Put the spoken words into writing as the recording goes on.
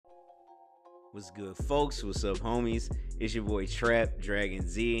What's good, folks? What's up, homies? It's your boy Trap Dragon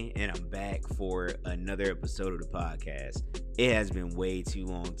Z, and I'm back for another episode of the podcast. It has been way too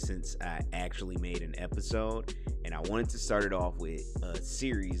long since I actually made an episode, and I wanted to start it off with a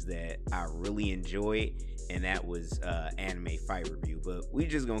series that I really enjoyed, and that was anime fight review. But we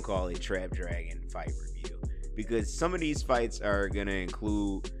just gonna call it Trap Dragon Fight Review because some of these fights are gonna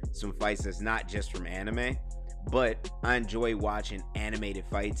include some fights that's not just from anime, but I enjoy watching animated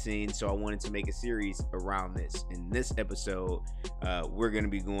fight scenes, so I wanted to make a series around this. In this episode, we're going to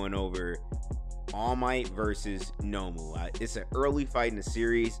be going over All Might versus Nomu. It's an early fight in the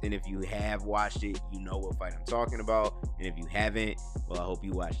series, and if you have watched it, you know what fight I'm talking about. And if you haven't, well, I hope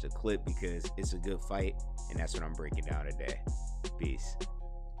you watch the clip because it's a good fight, and that's what I'm breaking down today. Peace.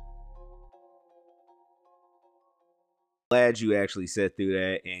 Glad you actually sat through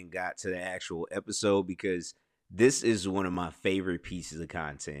that and got to the actual episode because this is one of my favorite pieces of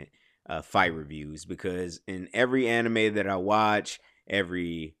content, fight reviews, because in every anime that I watch,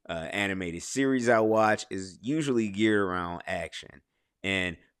 every animated series I watch is usually geared around action.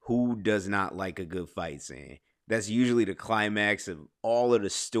 And who does not like a good fight scene? That's usually the climax of all of the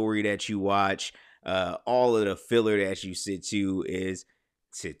story that you watch, all of the filler that you sit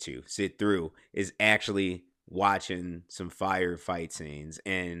through is actually watching some fire fight scenes.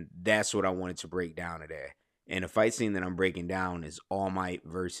 And that's what I wanted to break down today. And the fight scene that I'm breaking down is All Might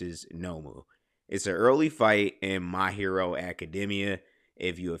versus Nomu. It's an early fight in My Hero Academia.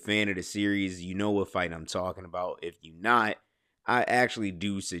 If you're a fan of the series, you know what fight I'm talking about. If you're not, I actually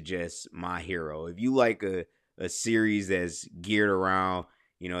do suggest My Hero. If you like a series that's geared around,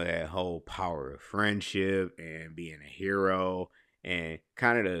 that whole power of friendship and being a hero and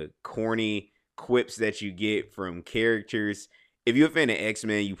kind of the corny quips that you get from characters, if you're a fan of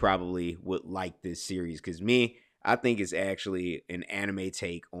X-Men, you probably would like this series because I think it's actually an anime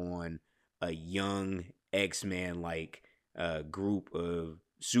take on a young X-Men like group of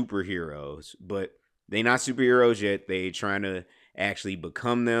superheroes, but they not superheroes yet. They trying to actually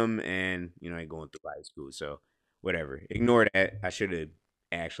become them, and they going through high school. So whatever, ignore that. I should have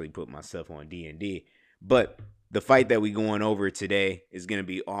actually put myself on D&D, but the fight that we going over today is gonna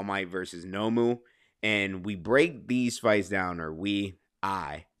be All Might versus Nomu, and we break these fights down, or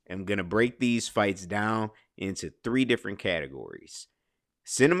I am going to break these fights down into three different categories: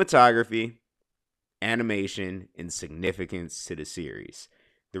 cinematography, animation, and significance to the series.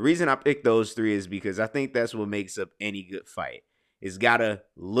 The reason I picked those three is because I think that's what makes up any good fight. It's got to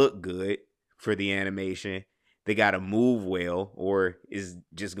look good for the animation. They got to move well, or is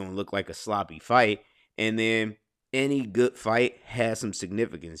just going to look like a sloppy fight. And then any good fight has some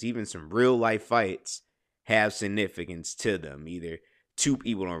significance. Even some real life fights have significance to them. Either two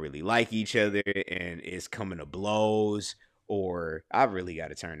people don't really like each other and it's coming to blows, or I really got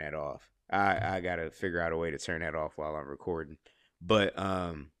to turn that off. I got to figure out a way to turn that off while I'm recording. But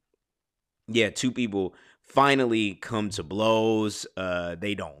yeah, two people finally come to blows.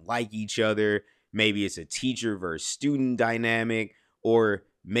 They don't like each other. Maybe it's a teacher versus student dynamic, or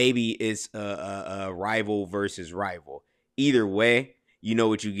maybe it's a rival versus rival. Either way, you know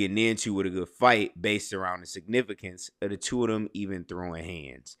what you're getting into with a good fight based around the significance of the two of them even throwing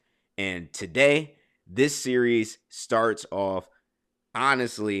hands. And today, this series starts off,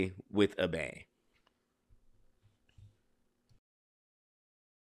 honestly, with a bang.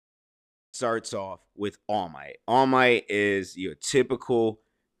 Starts off with All Might. All Might is your typical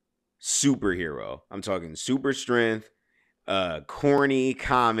superhero. I'm talking super strength, corny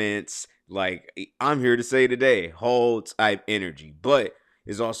comments, like I'm here to say today, whole type energy, but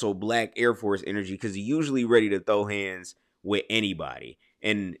is also Black Air Force energy because he's usually ready to throw hands with anybody.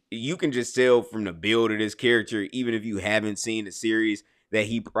 And you can just tell from the build of this character, even if you haven't seen the series, that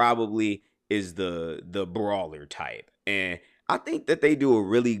he probably is the brawler type. And I think that they do a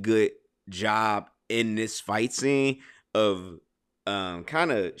really good job in this fight scene of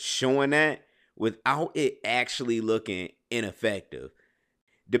kind of showing that without it actually looking ineffective.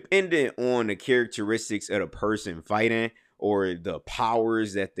 Depending on the characteristics of the person fighting or the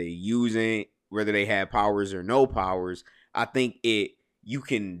powers that they're using, whether they have powers or no powers, I think you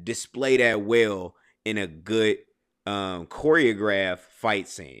can display that well in a good choreographed fight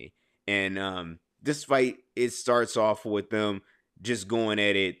scene. And this fight, it starts off with them just going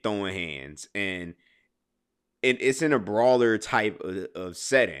at it, throwing hands, and it's in a brawler type of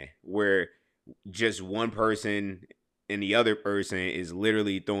setting where just one person and the other person is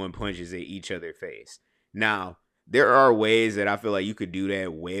literally throwing punches at each other's face. Now, there are ways that I feel like you could do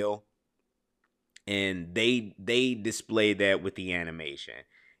that well, and they displayed that with the animation.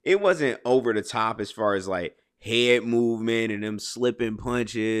 It wasn't over the top as far as like head movement and them slipping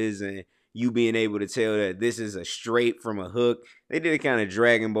punches and you being able to tell that this is a straight from a hook. They did a kind of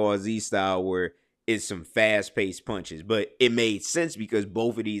Dragon Ball Z style where it's some fast paced punches, but it made sense because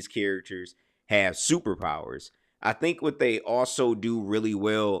both of these characters have superpowers. I think what they also do really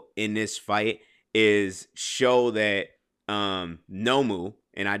well in this fight is show that Nomu,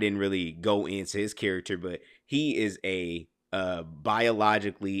 and I didn't really go into his character, but he is a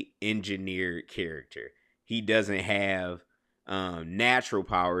biologically engineered character. He doesn't have natural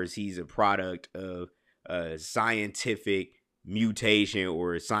powers. He's a product of scientific mutation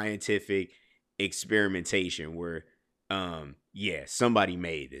or scientific experimentation where yeah, somebody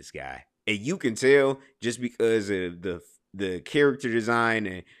made this guy. And you can tell just because of the character design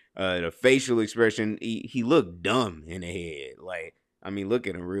and the facial expression, he looked dumb in the head. Like, I mean, look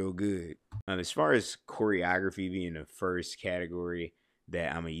at him real good. As far as choreography being the first category that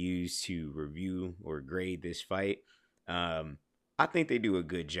I'm gonna use to review or grade this fight, I think they do a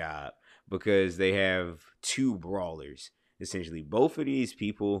good job because they have two brawlers. Essentially, both of these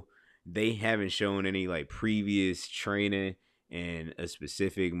people, they haven't shown any like previous training in a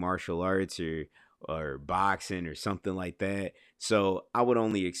specific martial arts or boxing or something like that. So I would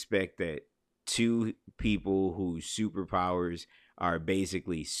only expect that two people whose superpowers are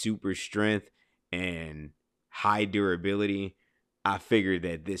basically super strength and high durability. I figured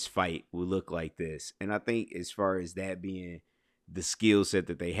that this fight would look like this. And I think as far as that being the skill set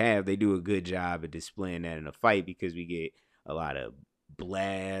that they have, they do a good job at displaying that in a fight because we get a lot of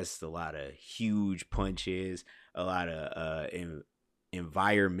blasts, a lot of huge punches, a lot of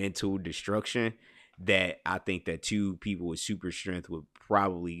environmental destruction that I think that two people with super strength would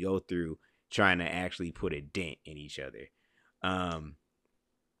probably go through trying to actually put a dent in each other. Um,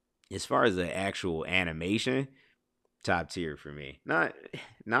 as far as the actual animation, top tier for me. Not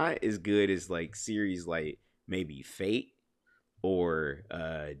as good as like series like maybe Fate or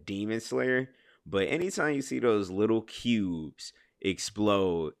Demon Slayer, but anytime you see those little cubes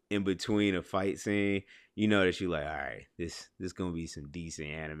explode in between a fight scene, you know that you're like, all right, this gonna be some decent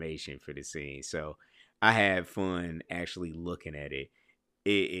animation for the scene. So I had fun actually looking at it.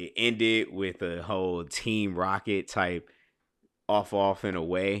 It ended with a whole Team Rocket type off in a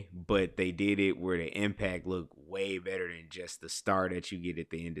way, but they did it where the impact looked way better than just the star that you get at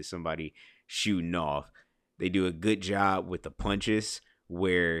the end of somebody shooting off. They do a good job with the punches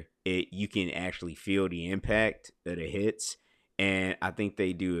where it you can actually feel the impact of the hits, and I think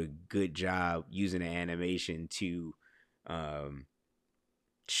they do a good job using the animation to um,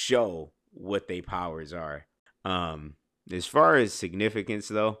 show what their powers are. Um, as far as significance,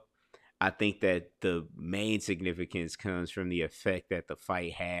 though, I think that the main significance comes from the effect that the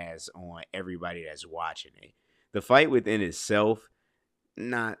fight has on everybody that's watching it. The fight within itself,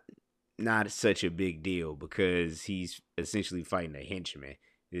 not not such a big deal because he's essentially fighting a henchman.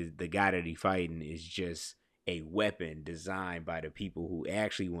 The guy that he's fighting is just a weapon designed by the people who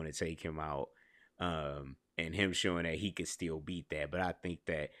actually want to take him out, and him showing that he could still beat that. But I think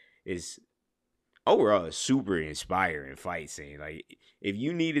that is overall a super inspiring fight scene. Like if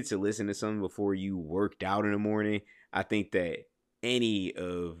you needed to listen to something before you worked out in the morning, I think that any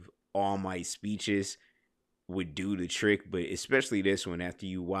of All Might's speeches would do the trick, but especially this one after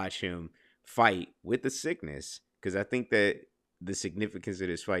you watch him fight with the sickness. Because I think that the significance of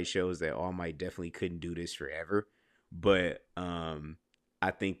this fight shows that All Might definitely couldn't do this forever. But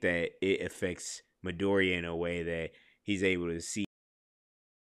I think that it affects Midoriya in a way that he's able to see.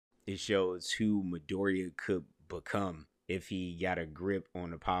 It shows who Midoriya could become if he got a grip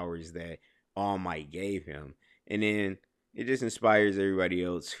on the powers that All Might gave him. And then it just inspires everybody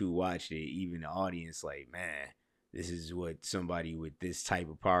else who watched it, even the audience, like, man, this is what somebody with this type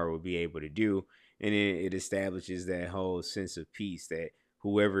of power would be able to do. And then it establishes that whole sense of peace that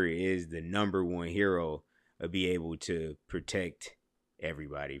whoever is the number one hero will be able to protect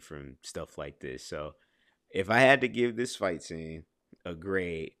everybody from stuff like this. So if I had to give this fight scene a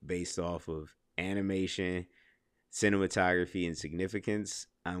grade based off of animation, cinematography, and significance,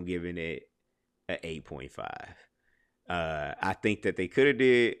 I'm giving it an 8.5. I think that they could have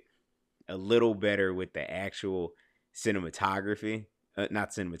did a little better with the actual cinematography.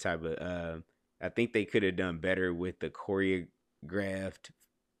 Not cinematography, but I think they could have done better with the choreographed.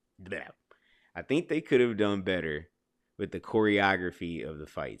 I think they could have done better with the choreography of the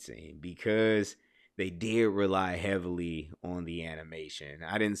fight scene because they did rely heavily on the animation.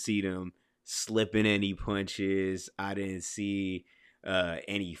 I didn't see them slipping any punches. I didn't see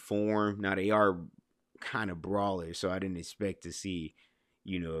any form. Now they are kind of brawlers, so I didn't expect to see,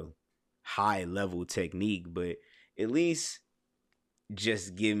 you know, high level technique, but at least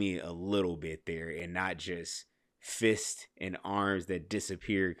just give me a little bit there and not just fists and arms that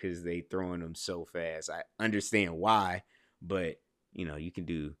disappear because they throwing them so fast. I understand why, but you can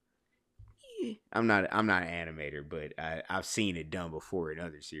do. I'm not an animator, but I've seen it done before in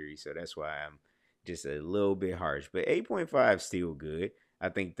other series, so that's why I'm just a little bit harsh. But 8.5 still good. I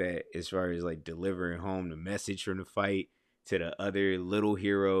think that as far as like delivering home the message from the fight to the other little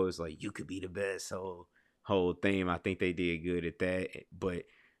heroes, like you could be the best whole theme. I think they did good at that. But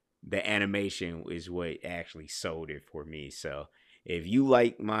the animation is what actually sold it for me. So if you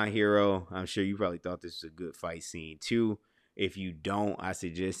like My Hero, I'm sure you probably thought this was a good fight scene too. If you don't, I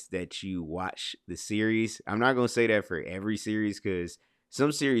suggest that you watch the series. I'm not gonna say that for every series because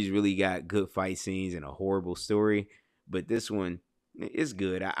some series really got good fight scenes and a horrible story, but this one is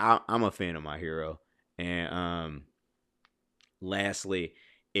good. I'm a fan of My Hero. And lastly,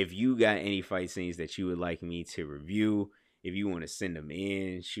 if you got any fight scenes that you would like me to review, if you want to send them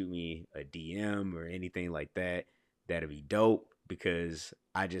in, shoot me a DM or anything like that, that'd be dope because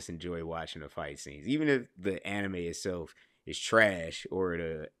I just enjoy watching the fight scenes. Even if the anime itself is trash or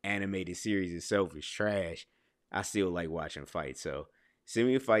the animated series itself is trash, I still like watching fights. So send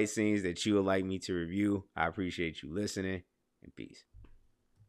me fight scenes that you would like me to review. I appreciate you listening, and peace.